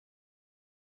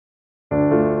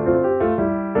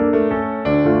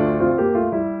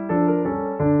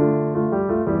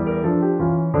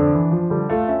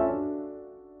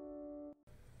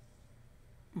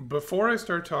Before I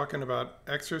start talking about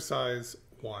exercise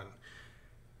 1,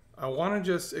 I want to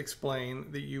just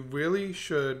explain that you really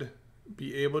should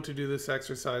be able to do this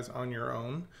exercise on your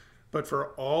own. But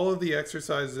for all of the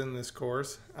exercises in this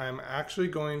course, I'm actually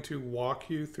going to walk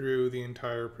you through the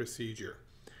entire procedure.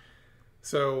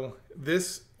 So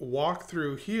this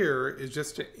walkthrough here is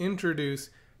just to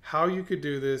introduce how you could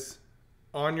do this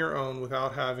on your own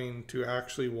without having to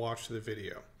actually watch the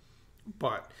video.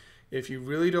 But if you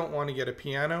really don't want to get a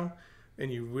piano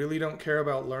and you really don't care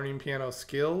about learning piano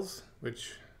skills,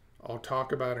 which I'll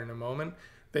talk about in a moment,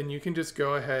 then you can just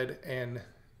go ahead and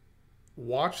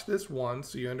watch this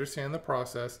once so you understand the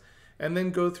process and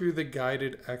then go through the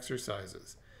guided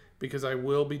exercises, because I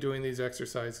will be doing these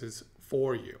exercises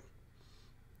for you.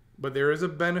 But there is a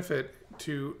benefit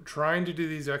to trying to do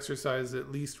these exercises at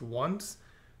least once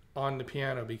on the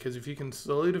piano, because if you can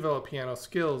slowly develop piano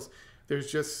skills, there's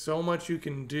just so much you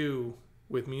can do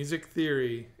with music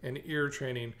theory and ear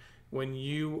training when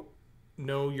you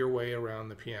know your way around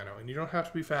the piano. And you don't have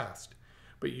to be fast,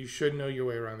 but you should know your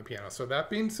way around the piano. So that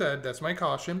being said, that's my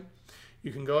caution.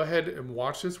 You can go ahead and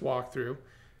watch this walkthrough,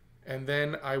 and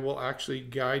then I will actually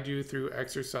guide you through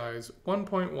exercise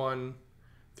 1.1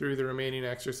 through the remaining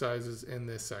exercises in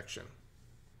this section.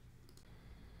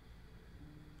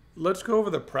 Let's go over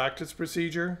the practice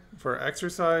procedure for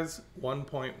exercise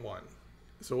 1.1.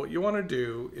 So what you want to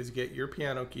do is get your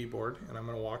piano keyboard, and I'm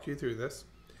going to walk you through this,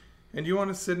 and you want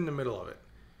to sit in the middle of it.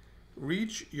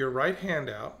 Reach your right hand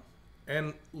out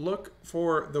and look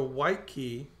for the white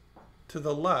key to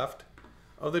the left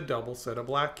of the double set of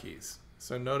black keys.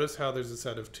 So notice how there's a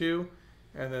set of 2,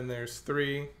 and then there's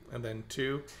 3, and then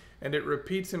 2, and it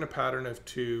repeats in a pattern of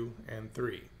 2 and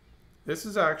 3. This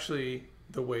is actually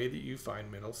the way that you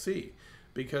find middle C,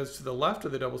 because to the left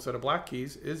of the double set of black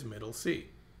keys is middle C.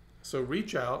 So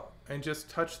reach out and just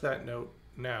touch that note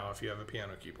now if you have a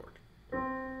piano keyboard.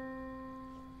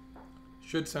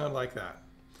 Should sound like that.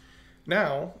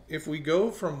 Now, if we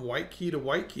go from white key to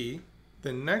white key,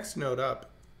 the next note up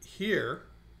here,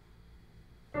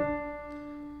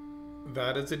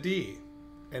 that is a D.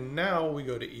 And now we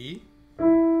go to E,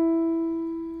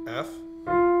 F,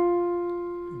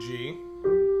 G,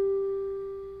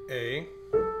 A,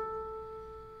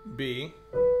 B,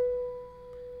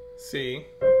 C,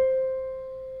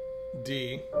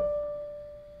 D,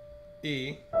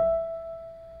 E,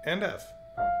 and F.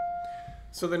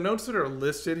 So the notes that are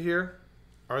listed here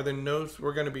are the notes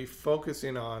we're going to be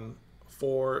focusing on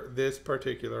for this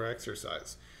particular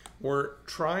exercise. We're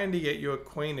trying to get you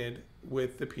acquainted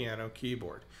with the piano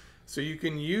keyboard, so you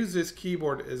can use this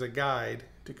keyboard as a guide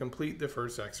to complete the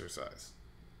first exercise.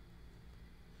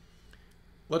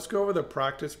 Let's go over the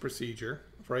practice procedure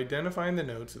for identifying the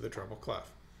notes of the treble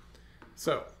clef.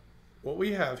 So what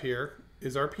we have here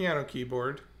is our piano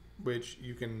keyboard, which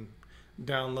you can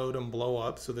download and blow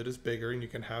up so that it's bigger and you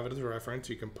can have it as a reference.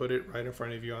 You can put it right in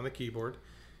front of you on the keyboard.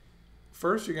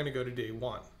 First, you're going to go to day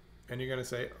 1 and you're going to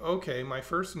say, okay, my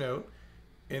first note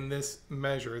in this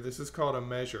measure, this is called a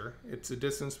measure. It's the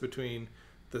distance between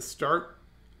the start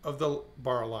of the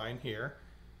bar line here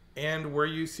and where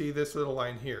you see this little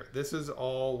line here. This is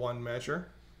all one measure.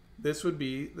 This would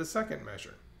be the second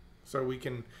measure. So we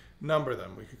can number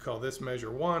them. We could call this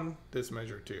measure 1, this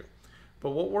measure 2.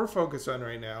 But what we're focused on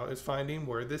right now is finding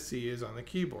where the C is on the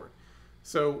keyboard.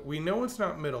 So we know it's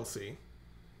not middle C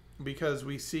because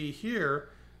we see here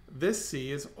this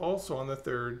C is also on the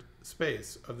third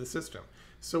space of the system.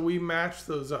 So we match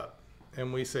those up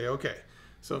and we say, okay,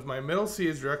 so if my middle C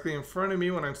is directly in front of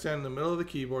me when I'm standing in the middle of the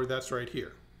keyboard, that's right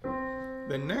here.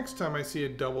 The next time I see a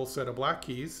double set of black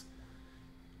keys,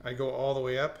 I go all the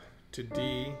way up to D,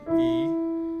 E,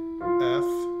 F,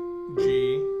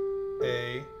 G,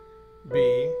 A,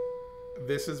 B.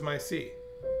 This is my C.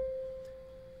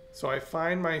 So I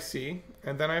find my C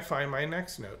and then I find my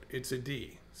next note. It's a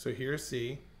D. So here's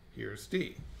C, here's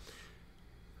D.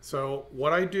 So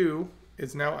what I do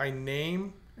is now I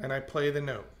name and I play the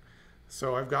note.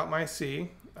 So I've got my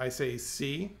C, I say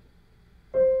C,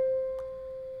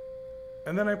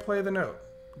 and then I play the note.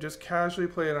 Just casually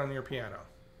play it on your piano.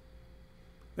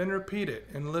 Then repeat it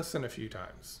and listen a few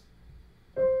times.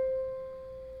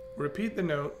 Repeat the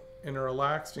note in a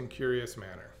relaxed and curious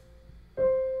manner.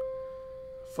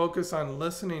 Focus on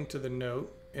listening to the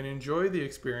note and enjoy the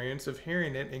experience of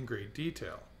hearing it in great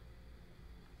detail.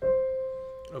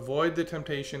 Avoid the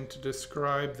temptation to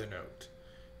describe the note.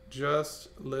 Just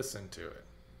listen to it.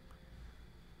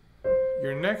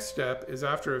 Your next step is,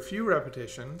 after a few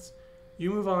repetitions, you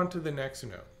move on to the next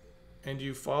note and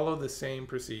you follow the same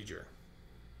procedure.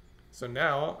 So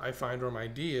now I find where my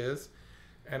D is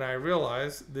and I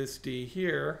realize this D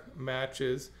here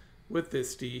matches with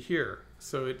this D here.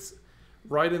 So it's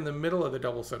right in the middle of the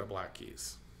double set of black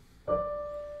keys.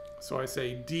 So I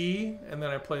say D, and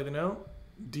then I play the note,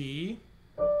 D.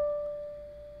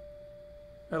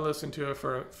 I listen to it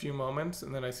for a few moments,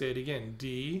 and then I say it again,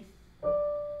 D.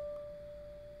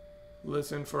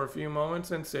 Listen for a few moments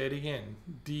and say it again,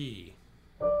 D.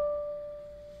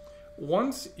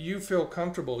 Once you feel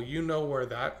comfortable, you know where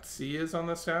that C is on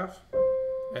the staff,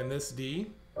 and this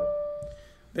D,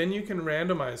 then you can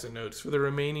randomize the notes for the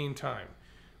remaining time.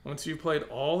 Once you've played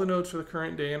all the notes for the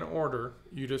current day in order,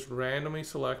 you just randomly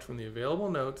select from the available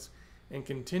notes and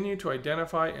continue to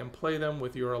identify and play them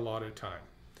with your allotted time.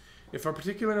 If a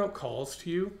particular note calls to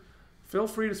you, feel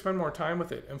free to spend more time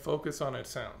with it and focus on its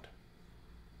sound.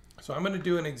 So I'm going to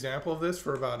do an example of this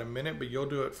for about a minute, but you'll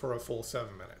do it for a full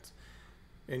 7 minutes.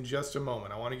 In just a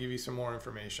moment, I want to give you some more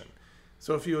information.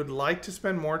 So if you would like to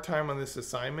spend more time on this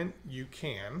assignment, you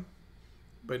can,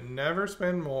 but never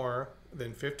spend more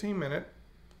than 15 minutes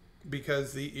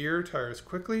because the ear tires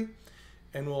quickly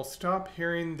and will stop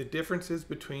hearing the differences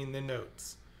between the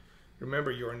notes.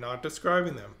 Remember, you are not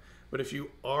describing them, but if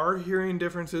you are hearing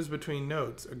differences between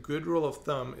notes, a good rule of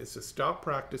thumb is to stop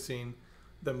practicing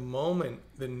the moment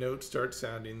the notes start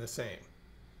sounding the same.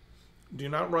 Do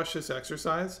not rush this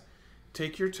exercise.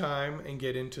 Take your time and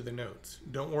get into the notes.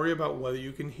 Don't worry about whether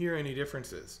you can hear any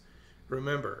differences.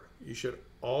 Remember, you should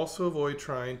also avoid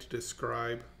trying to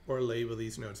describe or label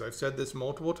these notes. I've said this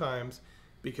multiple times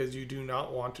because you do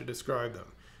not want to describe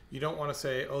them. You don't want to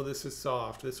say, oh, this is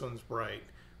soft, this one's bright,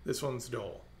 this one's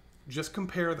dull. Just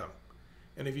compare them.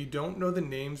 And if you don't know the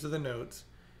names of the notes,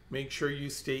 make sure you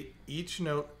state each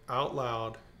note out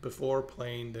loud before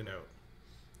playing the note.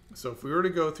 So if we were to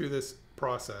go through this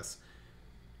process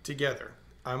together,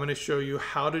 I'm going to show you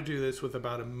how to do this with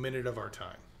about a minute of our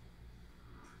time.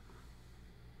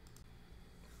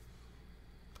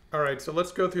 All right, so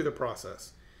let's go through the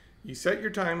process. You set your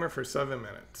timer for 7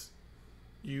 minutes.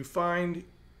 You find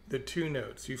the two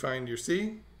notes. You find your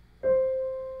C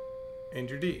and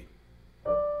your D.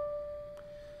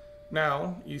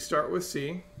 Now, you start with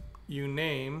C, you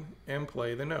name and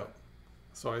play the note.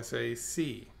 So I say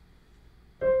C.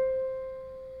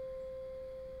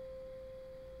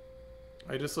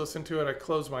 I just listen to it. I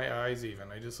close my eyes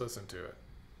even. I just listen to it.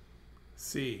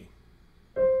 C.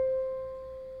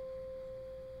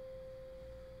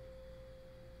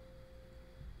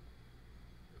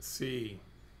 C.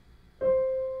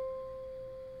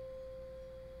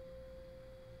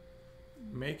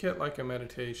 Make it like a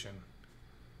meditation.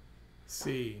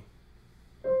 C.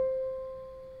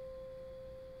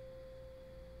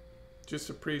 Just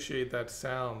appreciate that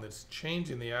sound that's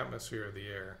changing the atmosphere of the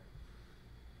air.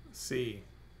 C.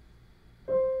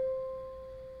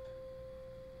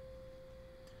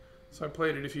 So I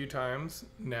played it a few times.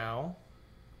 Now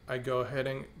I go ahead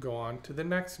and go on to the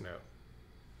next note.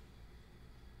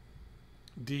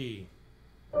 D.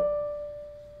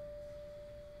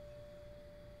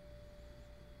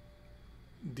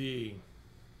 D.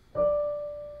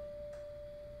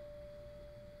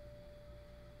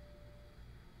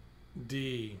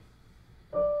 D.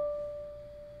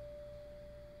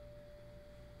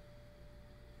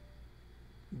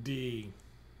 D.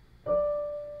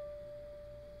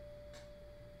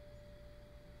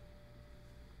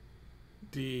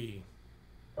 D.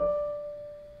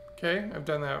 Okay, I've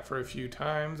done that for a few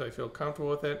times. I feel comfortable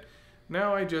with it.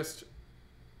 Now I just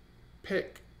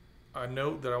pick a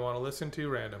note that I want to listen to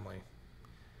randomly.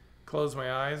 Close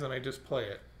my eyes and I just play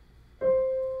it.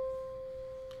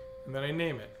 And then I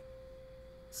name it.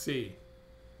 C.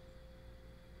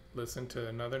 Listen to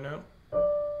another note.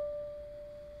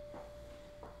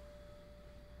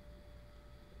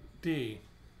 D.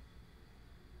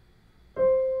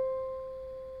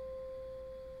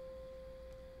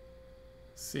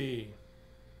 C.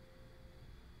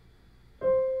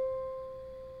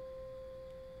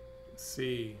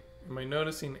 C. Am I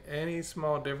noticing any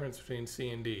small difference between C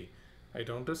and D? I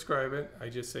don't describe it, I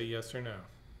just say yes or no.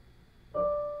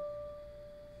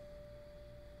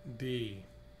 D.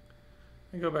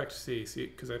 I go back to C,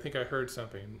 because I think I heard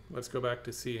something. Let's go back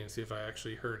to C and see if I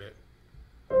actually heard it.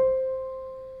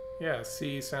 Yeah,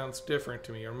 C sounds different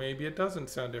to me, or maybe it doesn't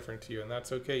sound different to you, and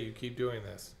that's okay, you keep doing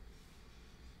this.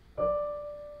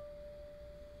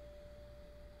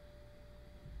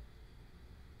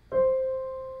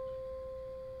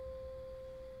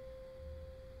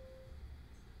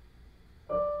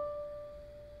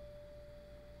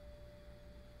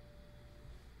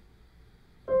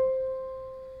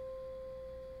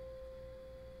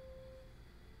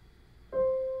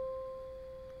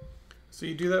 So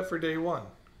you do that for day 1,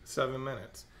 7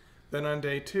 minutes. Then on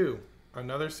day 2,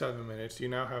 another 7 minutes, you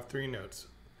now have 3 notes.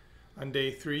 On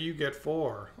day 3, you get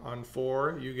 4. On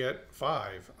 4, you get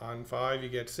 5. On 5, you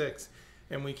get 6.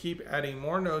 And we keep adding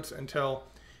more notes until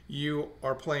you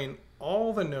are playing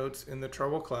all the notes in the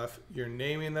treble clef. You're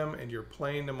naming them and you're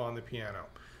playing them on the piano.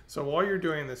 So while you're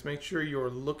doing this, make sure you're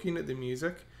looking at the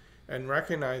music and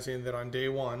recognizing that on day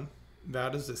 1,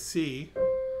 that is a C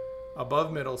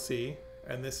above middle C,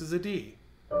 and this is a D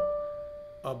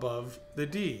above the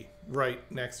D right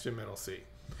next to middle C.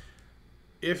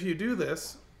 If you do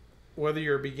this, whether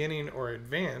you're beginning or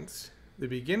advanced, the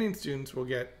beginning students will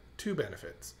get 2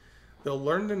 benefits. They'll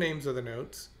learn the names of the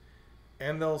notes,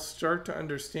 and they'll start to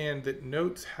understand that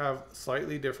notes have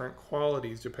slightly different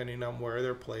qualities depending on where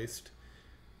they're placed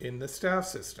in the staff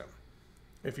system.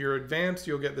 If you're advanced,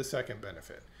 you'll get the second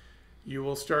benefit. You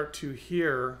will start to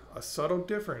hear a subtle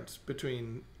difference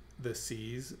between the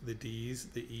C's, the D's,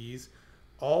 the E's,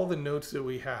 all the notes that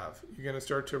we have. You're going to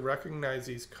start to recognize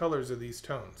these colors of these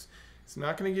tones. It's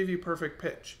not going to give you perfect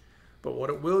pitch, but what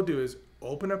it will do is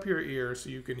open up your ear so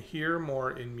you can hear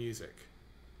more in music.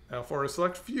 Now, for a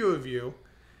select few of you,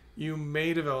 you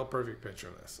may develop perfect pitch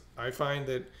from this. I find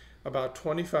that about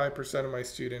 25% of my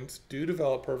students do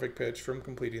develop perfect pitch from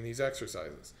completing these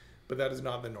exercises, but that is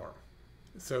not the norm.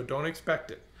 So don't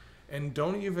expect it, and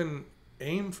don't even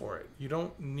aim for it. You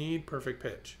don't need perfect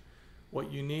pitch.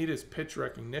 What you need is pitch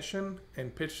recognition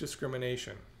and pitch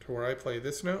discrimination, to where I play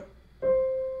this note,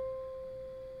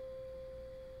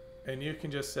 and you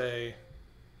can just say,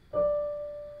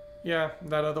 yeah,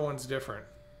 that other one's different.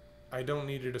 I don't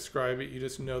need to describe it. You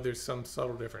just know there's some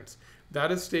subtle difference.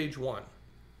 That is stage 1,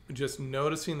 just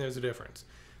noticing there's a difference.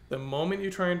 The moment you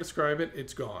try and describe it,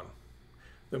 it's gone.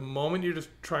 The moment you just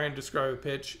try and describe a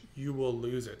pitch, you will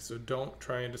lose it. So don't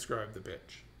try and describe the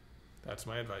pitch. That's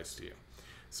my advice to you.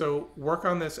 So work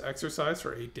on this exercise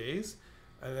for 8 days,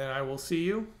 and then I will see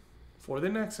you for the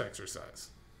next exercise.